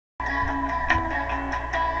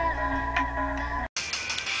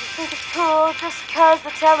cool just 'cause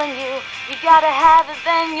they're telling you you gotta have it,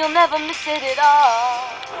 then you'll never miss it at all.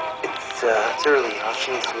 It's early, you know,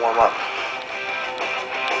 she needs to warm up.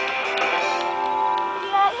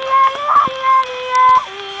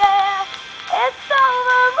 Yeah. It's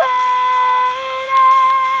overrated.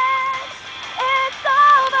 It's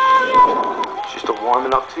overrated. She's still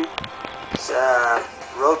warming up to you? It's,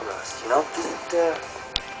 road rust, you know? Just,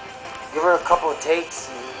 give her a couple of takes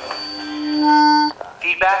and...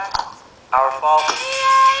 Feedback? Our fault?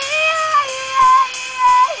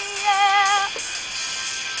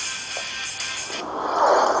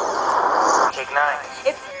 Take 9.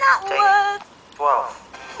 It's not Take worth 12.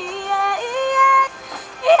 Yeah.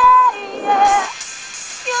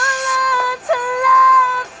 You learn to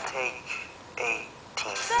love. Take 18.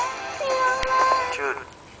 Jude.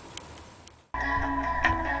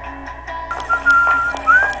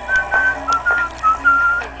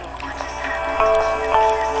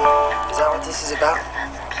 Is that what this is about?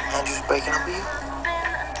 Andrew's breaking up with you?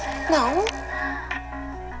 No.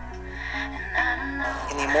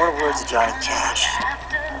 In the immortal words of Johnny Cash,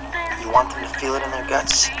 you want them to feel it in their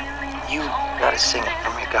guts? You gotta sing it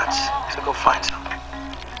from your guts. So go find some.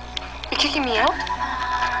 You're kicking me out?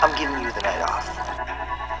 I'm giving you the night off.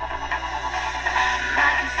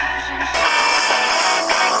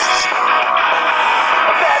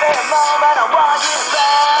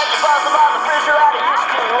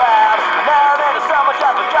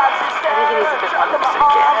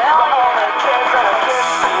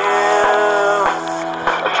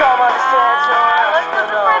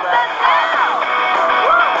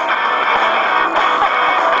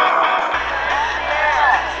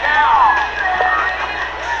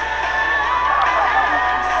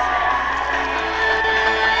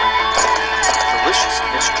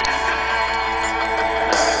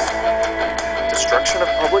 Destruction of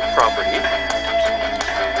public property,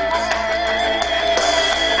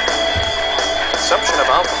 consumption of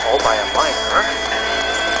alcohol by a minor,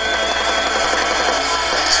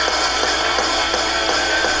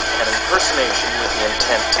 and impersonation with the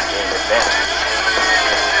intent to gain advantage.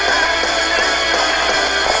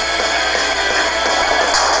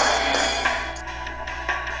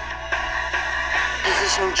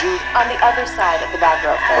 Position Jude. On the other side of the back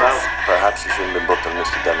row fence. Well, perhaps you shouldn't have been booked on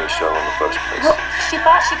Mr. Demi's show in the first place. Well, she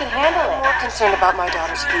thought she could handle it. More concerned about my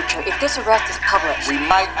daughter's future. If this arrest is published, We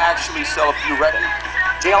might actually sell a few records.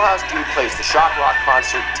 Jailhouse Jude plays the shock rock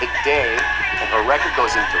concert today, and her record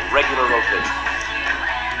goes into regular rotation.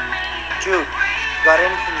 Jude, got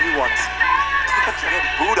anything you want? You're getting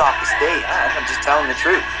booed off the stage. I'm just telling the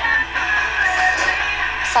truth.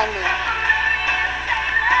 Sign me.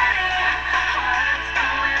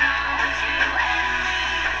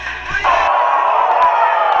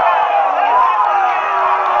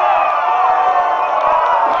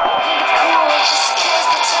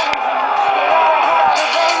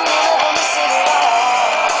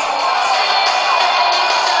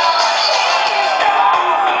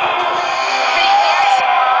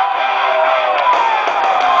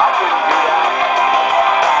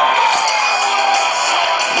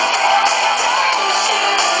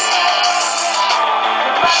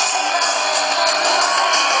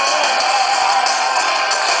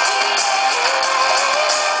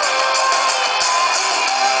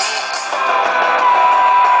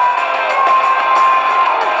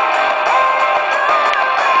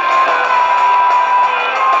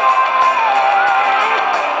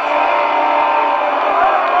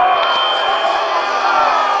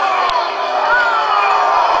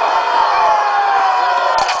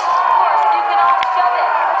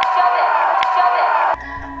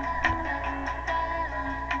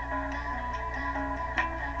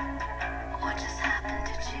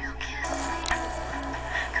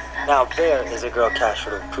 Now there is a girl Cash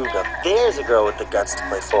would have approved of. There's a girl with the guts to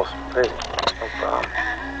play Folsom Prison. No problem.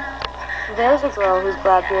 There's a girl who's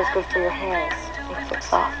glad beer's good for your hands. Makes it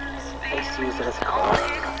soft. I used to use it as a car.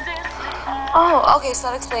 oh, okay, so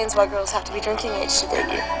that explains why girls have to be drinking age to date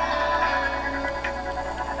you.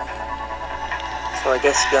 So I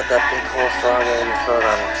guess you got that big hole frog in your throat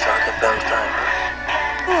on Shock FM's time,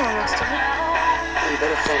 huh? Yeah, most of it. Well, you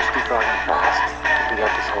better finish defrogging fast. We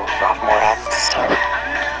got this whole sophomore act to start.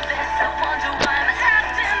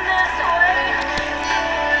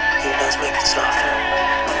 It does make it softer.